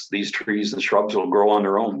province, these trees and shrubs will grow on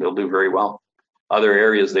their own. They'll do very well. Other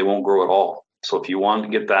areas, they won't grow at all. So if you want to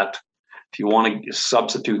get that, if you want to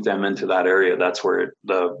substitute them into that area, that's where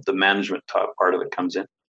the management part of it comes in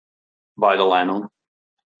by the landowner.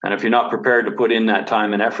 And if you're not prepared to put in that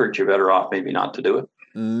time and effort, you're better off maybe not to do it.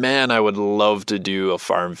 Man, I would love to do a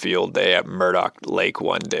farm field day at Murdoch Lake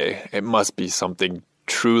one day. It must be something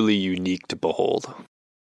truly unique to behold.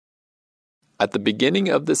 At the beginning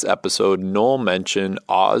of this episode, Noel mentioned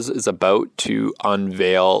Oz is about to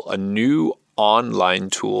unveil a new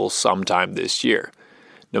online tool sometime this year.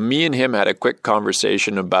 Now, me and him had a quick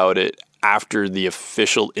conversation about it after the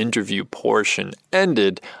official interview portion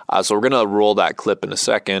ended, so we're going to roll that clip in a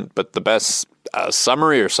second, but the best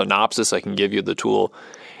summary or synopsis I can give you of the tool,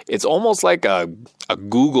 it's almost like a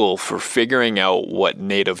Google for figuring out what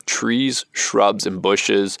native trees, shrubs, and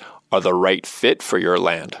bushes are the right fit for your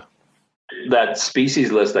land. That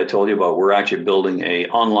species list I told you about, we're actually building a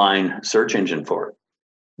online search engine for it.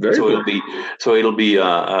 Very so cool. it'll be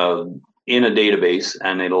in a database,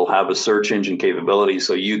 and it'll have a search engine capability.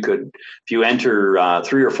 So you could, if you enter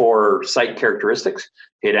 3 or 4 site characteristics,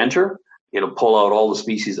 hit enter, it'll pull out all the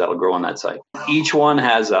species that'll grow on that site. Each one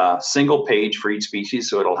has a single page for each species,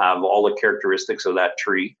 so it'll have all the characteristics of that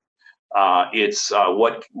tree. It's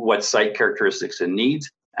what site characteristics it needs,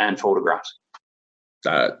 and photographs.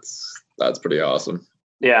 That's pretty awesome.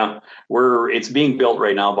 Yeah, it's being built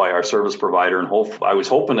right now by our service provider, and I was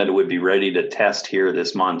hoping that it would be ready to test here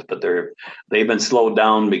this month, but they've been slowed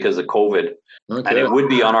down because of COVID. Okay. And it would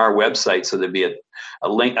be on our website, so there'd be a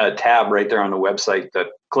link, a tab right there on the website that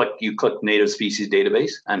you click native species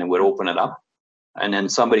database, and it would open it up, and then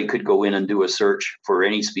somebody could go in and do a search for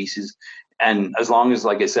any species, and as long as,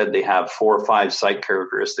 like I said, they have 4 or 5 site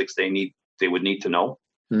characteristics they would need to know.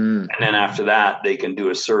 And then after that, they can do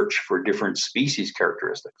a search for different species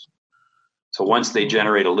characteristics. So once they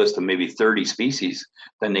generate a list of maybe 30 species,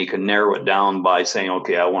 then they can narrow it down by saying,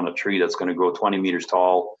 okay, I want a tree that's going to grow 20 meters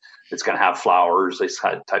tall. It's going to have flowers, this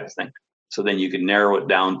type of thing. So then you can narrow it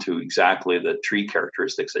down to exactly the tree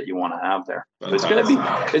characteristics that you want to have there. So it's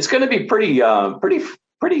going to be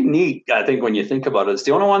pretty neat, I think, when you think about it. It's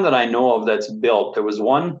the only one that I know of that's built. There was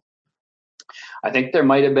one, I think there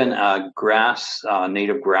might have been a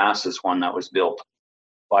native grasses one that was built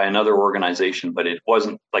by another organization, but it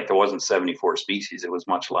wasn't like, there wasn't 74 species. It was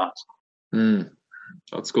much less.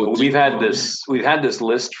 That's cool. But we've had this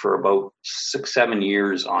list for about 6-7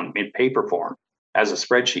 years in paper form as a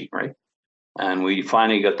spreadsheet, right? And we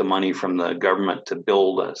finally got the money from the government to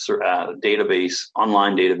build a database,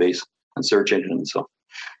 online database and search engine. So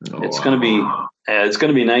it's going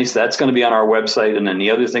to be nice. That's going to be on our website. And then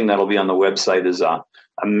the other thing that'll be on the website is a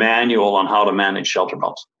manual on how to manage shelter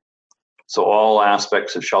belts. So all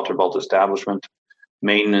aspects of shelter belt establishment,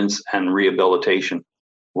 maintenance, and rehabilitation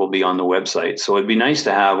will be on the website. So it'd be nice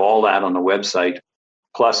to have all that on the website,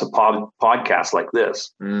 plus a podcast like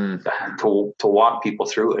this to walk people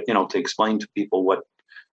through it, to explain to people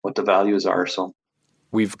what the values are. So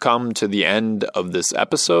we've come to the end of this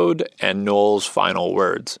episode and Noel's final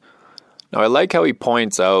words. Now, I like how he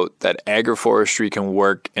points out that agroforestry can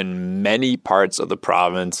work in many parts of the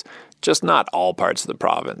province, just not all parts of the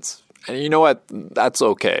province. And you know what? That's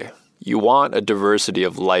okay. You want a diversity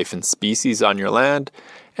of life and species on your land,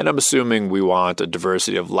 and I'm assuming we want a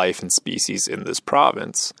diversity of life and species in this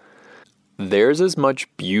province. There's as much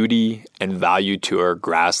beauty and value to our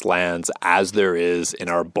grasslands as there is in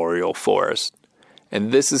our boreal forest.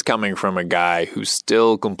 And this is coming from a guy who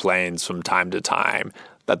still complains from time to time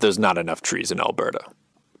that there's not enough trees in Alberta.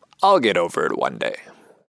 I'll get over it one day.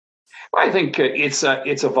 I think it's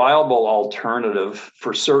a viable alternative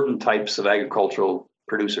for certain types of agricultural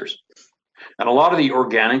producers. And a lot of the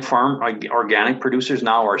organic producers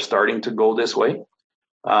now are starting to go this way.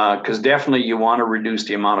 Because definitely you want to reduce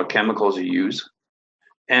the amount of chemicals you use.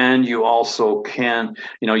 And you also can,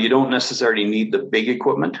 you don't necessarily need the big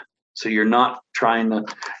equipment. So you're not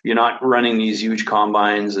running these huge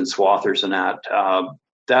combines and swathers and that.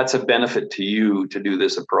 That's a benefit to you to do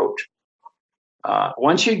this approach.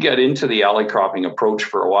 Once you get into the alley cropping approach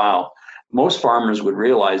for a while, most farmers would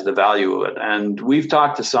realize the value of it. And we've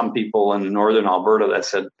talked to some people in northern Alberta that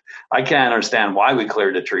said, I can't understand why we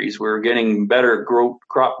cleared the trees. We were getting better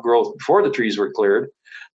crop growth before the trees were cleared,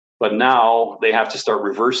 but now they have to start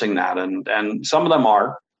reversing that. And some of them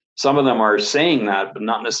are saying that, but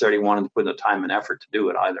not necessarily wanting to put the time and effort to do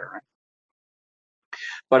it either. Right?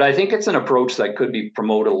 But I think it's an approach that could be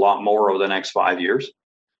promoted a lot more over the next 5 years.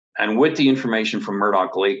 And with the information from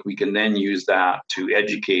Murdoch Lake, we can then use that to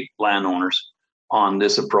educate landowners on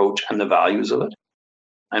this approach and the values of it.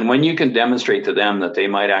 And when you can demonstrate to them that they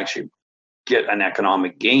might actually get an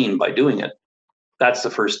economic gain by doing it, that's the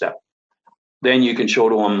first step. Then you can show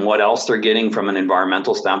to them what else they're getting from an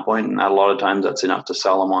environmental standpoint. And a lot of times that's enough to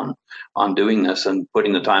sell them on doing this and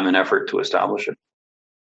putting the time and effort to establish it.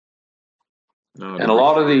 And a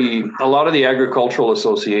lot of the agricultural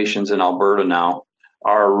associations in Alberta now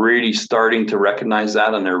are really starting to recognize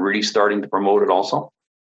that, and they're really starting to promote it also.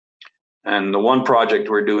 And the one project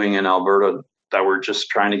we're doing in Alberta that we're just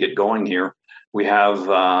trying to get going here, we have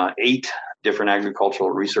 8 different agricultural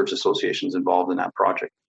research associations involved in that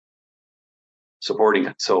project, supporting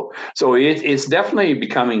it. So it's definitely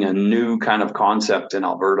becoming a new kind of concept in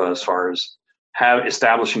Alberta as far as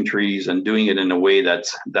establishing trees and doing it in a way that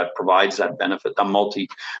provides that benefit, a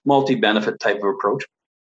multi-benefit type of approach.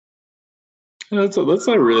 That's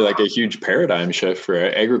really like a huge paradigm shift for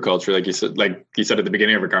agriculture. Like you said at the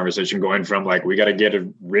beginning of our conversation, going from like, we got to get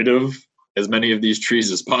rid of as many of these trees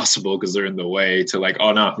as possible because they're in the way, to like,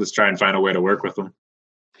 oh no, let's try and find a way to work with them.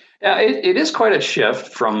 Yeah, it is quite a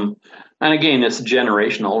shift from, and again, it's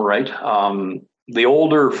generational, right? The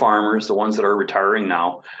older farmers, the ones that are retiring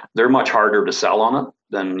now, they're much harder to sell on it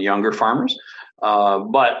than younger farmers.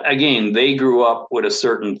 But again, they grew up with a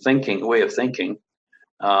certain way of thinking.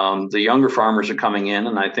 The younger farmers are coming in,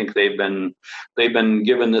 and I think they've been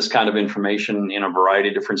given this kind of information in a variety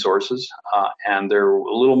of different sources, and they're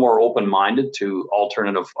a little more open-minded to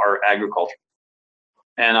alternative agriculture.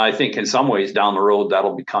 And I think in some ways down the road,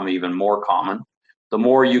 that'll become even more common. The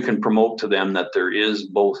more you can promote to them that there is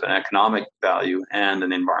both an economic value and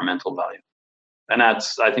an environmental value. And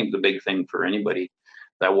that's, I think, the big thing for anybody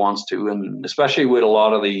that wants to, and especially with a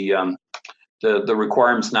lot of the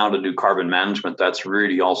requirements now to do carbon management, that's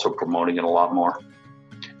really also promoting it a lot more.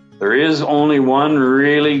 There is only one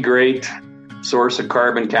really great source of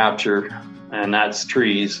carbon capture, and that's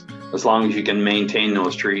trees, as long as you can maintain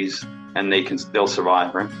those trees and they'll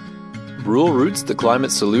survive, right? Rural Roots, the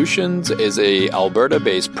Climate Solutions is a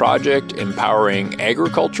Alberta-based project empowering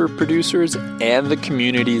agriculture producers and the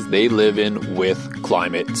communities they live in with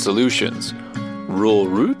climate solutions. Rural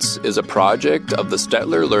Roots is a project of the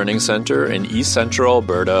Stettler Learning Centre in East Central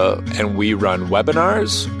Alberta, and we run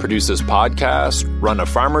webinars, produce this podcast, run a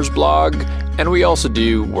farmer's blog, and we also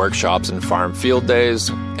do workshops and farm field days.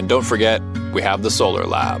 And don't forget, we have the Solar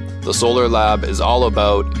Lab. The Solar Lab is all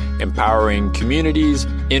about empowering communities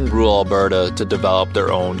in rural Alberta to develop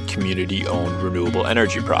their own community-owned renewable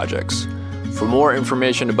energy projects. For more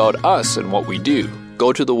information about us and what we do,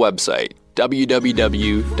 go to the website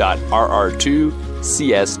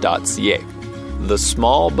www.rr2cs.ca. The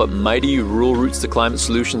small but mighty Rural Roots to Climate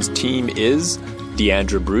Solutions team is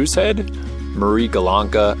Deandra Brucehead, Marie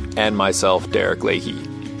Galanka, and myself, Derek Leahy.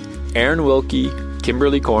 Aaron Wilkie,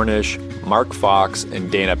 Kimberly Cornish, Mark Fox,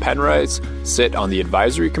 and Dana Penrice sit on the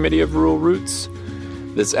advisory committee of Rural Roots.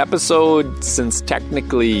 This episode, since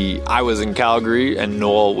technically I was in Calgary and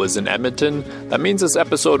Noel was in Edmonton, that means this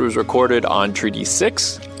episode was recorded on Treaty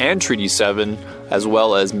 6 and Treaty 7, as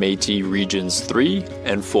well as Métis Regions 3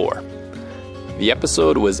 and 4. The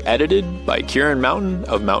episode was edited by Kieran Mountain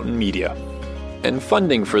of Mountain Media. And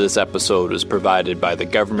funding for this episode was provided by the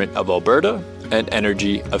Government of Alberta and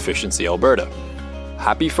Energy Efficiency Alberta.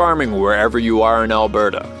 Happy farming wherever you are in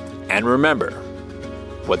Alberta. And remember,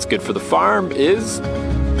 what's good for the farm is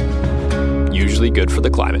usually good for the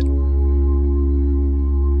climate.